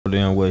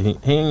damn way. He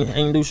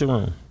ain't do shit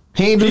wrong.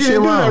 He ain't do shit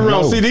wrong.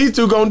 No. See, these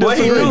two gonna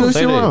disagree. He do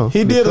shit wrong.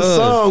 He did a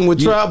song with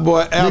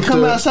Trapboy after. The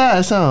Come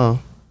Outside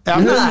song.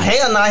 Nah,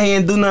 hell nah, he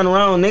ain't do nothing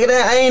wrong, nigga.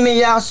 That ain't in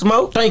y'all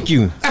smoke. Thank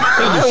you.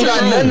 I ain't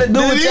got nothing to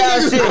do with y'all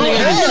shit,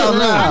 nigga. Hell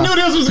nah. I knew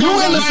this was going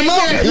to in the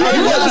smoke. You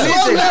in the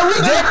smoke now, Rick.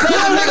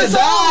 That nigga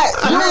died.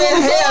 Man,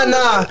 hell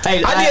nah.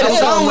 Hey, I did a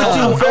song with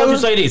you, fella. You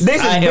say this.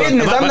 This is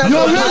business. I'm not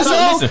gonna hear the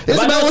song.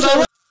 It's about what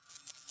you.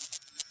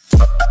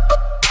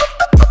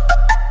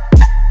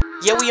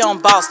 Yeah, we on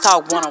Boss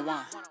Talk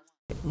 101.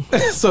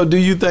 So do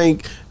you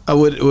think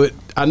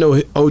I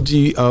know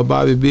OG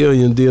Bobby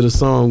Billion did a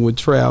song with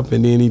Trap,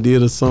 and then he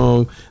did a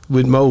song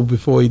with Mo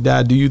before he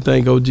died. Do you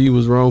think OG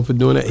was wrong for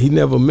doing that? He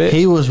never met.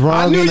 He was wrong.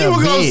 I knew you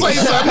were gonna say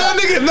something. That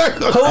nigga.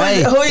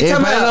 Who you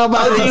talking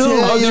about?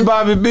 OG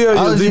Bobby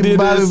Billion. He did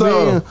that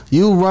song.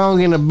 You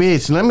wrong in a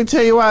bitch. Let me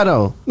tell you why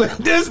though.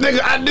 This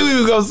nigga, I knew he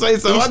was gonna say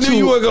something. I knew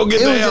you weren't gonna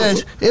get the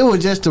answer. It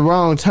was just the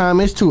wrong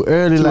time. It's too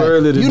early. Too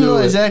early to do it. You know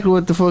exactly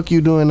what the fuck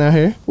you doing out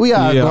here. We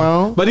all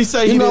grown. But he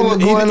said he never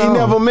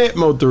met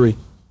Mo3.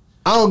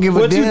 I don't give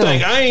a damn. What you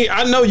think?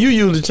 I know you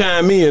used to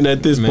chime in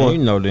at this point.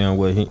 You know damn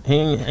well he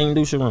ain't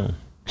do shit wrong.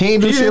 He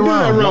ain't do shit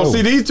wrong. No.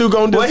 See, these two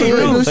gonna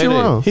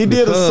disagree. He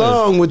did a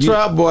song with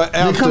Trapboy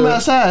after. The Come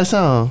Outside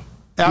song.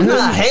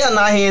 Nah, hell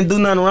nah, he ain't do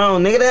nothing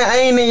wrong, nigga. That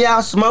ain't in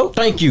y'all smoke.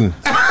 Thank you.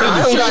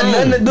 I ain't got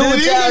nothing to do with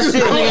y'all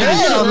shit, nigga.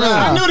 Hell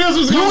nah. I knew this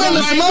was going to in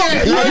the smoke.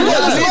 You in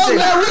the smoke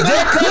now, Rick.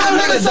 That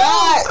nigga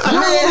died.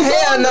 Man,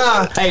 hell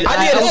nah. Hey, I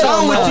did a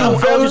song with you,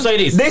 fella. You say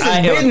this. This is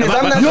business.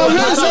 I'm not gonna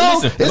hear the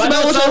song. It's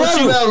about what you're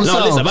rapping about. No,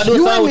 listen. If I do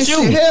a song with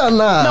you, hell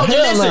nah. No,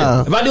 listen.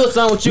 If I do a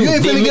song with you, you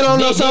ain't finna get on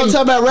no song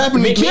talk about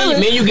rapping and killing.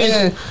 Man, you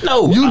get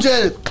no. You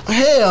just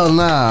hell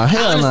nah.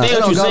 Hell nah. I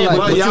understand what you saying,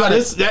 but y'all,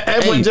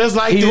 that wasn't just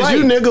like this.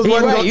 You niggas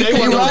wasn't gonna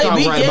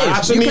right.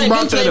 I shouldn't even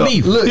brought that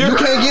up. Look, you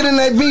can't get in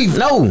that beef.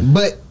 No,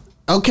 but.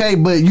 Okay,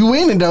 but you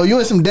in it though. You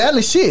in some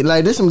Dallas shit.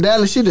 Like there's some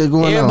Dallas shit that's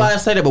going on. Everybody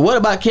say that, but what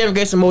about Kevin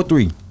Gates and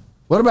Mo3?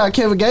 What about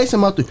Kevin Gates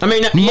and Mo3? I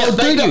mean,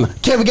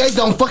 Mo3. Kevin Gates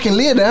don't fucking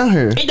live down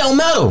here. It don't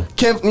matter.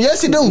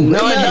 Yes, he do. No,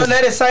 that's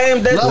the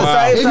same. That's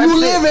the same. If you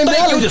live in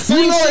Dallas,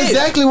 you know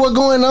exactly what's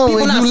going on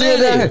when you live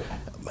down here.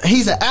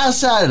 He's an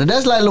outsider.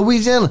 That's like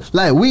Louisiana.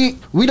 Like we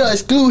don't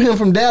exclude him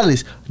from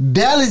Dallas.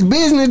 Dallas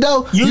business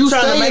though. You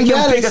trying to make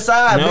him pick a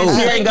side, bitch.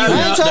 He ain't got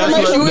I ain't trying to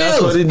make you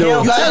ill. He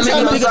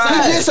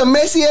did some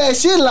messy ass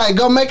shit. Like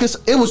go make us.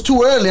 It was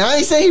too early. I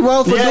ain't saying he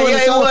wrong for doing the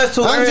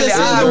song. I'm just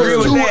saying it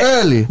was too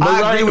early.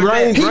 I agree with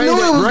that. He knew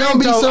it was gonna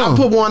be something. I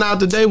put one out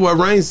today where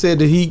Rain said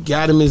that he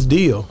got him his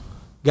deal,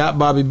 got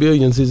Bobby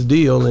Billions his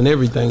deal and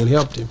everything, and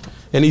helped him.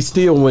 And he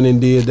still went and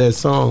did that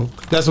song.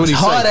 That's what he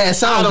said. Hard ass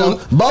song.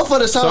 Both of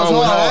the songs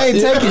hard. I ain't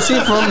taking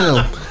shit from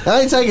them.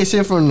 I ain't taking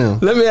shit from them.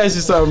 Let me ask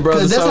you something, brother.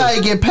 Because that's how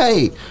you get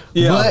paid.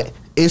 Yeah. But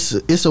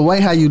it's a way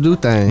how you do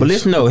things. But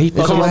listen, no, he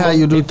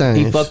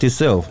fucked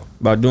himself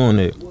by doing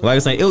it. Like I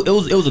said, it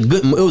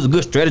was a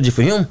good strategy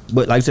for him.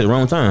 But like I said, the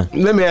wrong time.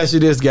 Let me ask you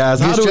this,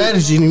 guys. Good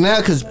strategy now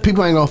because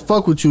people ain't gonna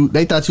fuck with you.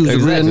 They thought you was a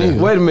real nigga.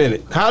 Wait a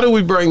minute. How do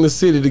we bring the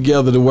city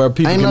together to where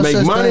people can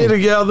make money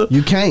together?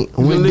 You can't.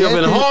 We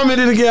live in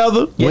harmony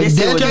together.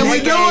 Can we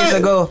do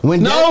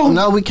it?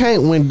 No, we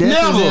can't. When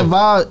death is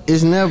involved,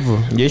 it's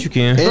never. Yes, you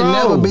can. It'll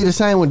never be the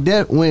same with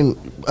death. When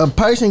a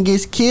person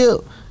gets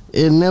killed,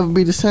 it'll never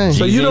be the same.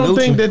 So you don't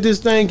think that this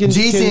thing can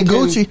GC and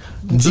Gucci,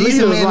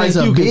 GC man like is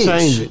a you bitch. Can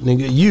change it,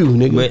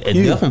 nigga. But it's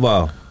death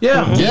involved.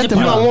 Yeah, you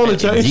don't want to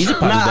change.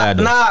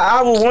 Nah,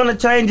 I would want to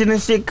change it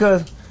and shit,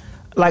 cause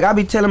like I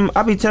be telling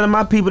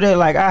my people that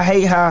like I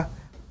hate how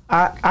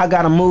I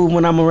gotta move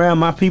when I'm around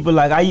my people.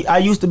 Like I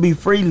used to be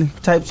freely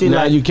type shit. Now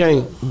like you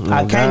can't.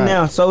 I can't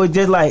now. So it's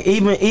just like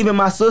even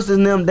my sisters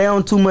and them, they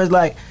don't too much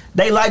like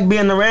they like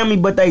being around me,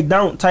 but they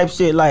don't type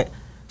shit. Like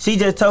she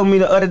just told me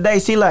the other day,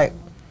 she like,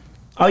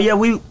 oh yeah,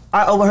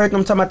 I overheard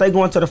them talking about they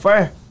going to the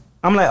fair.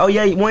 I'm like, oh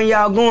yeah, when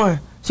y'all going?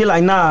 She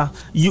like, nah,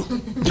 you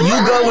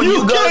go when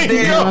you go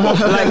there.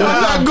 Like,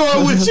 I'm not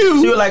going with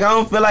you. She was like, I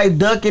don't feel like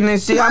ducking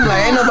and shit. I'm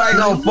like, ain't nobody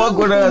gonna fuck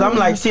with us. I'm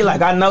like, she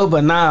like, I know,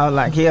 but nah,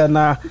 like hell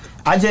nah.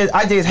 I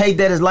just hate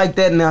that it's like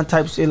that now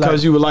type shit.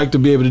 Because you would like to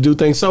be able to do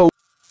things. So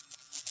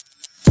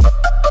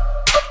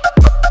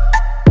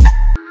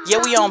yeah,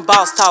 we on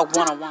Boss Talk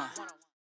 101.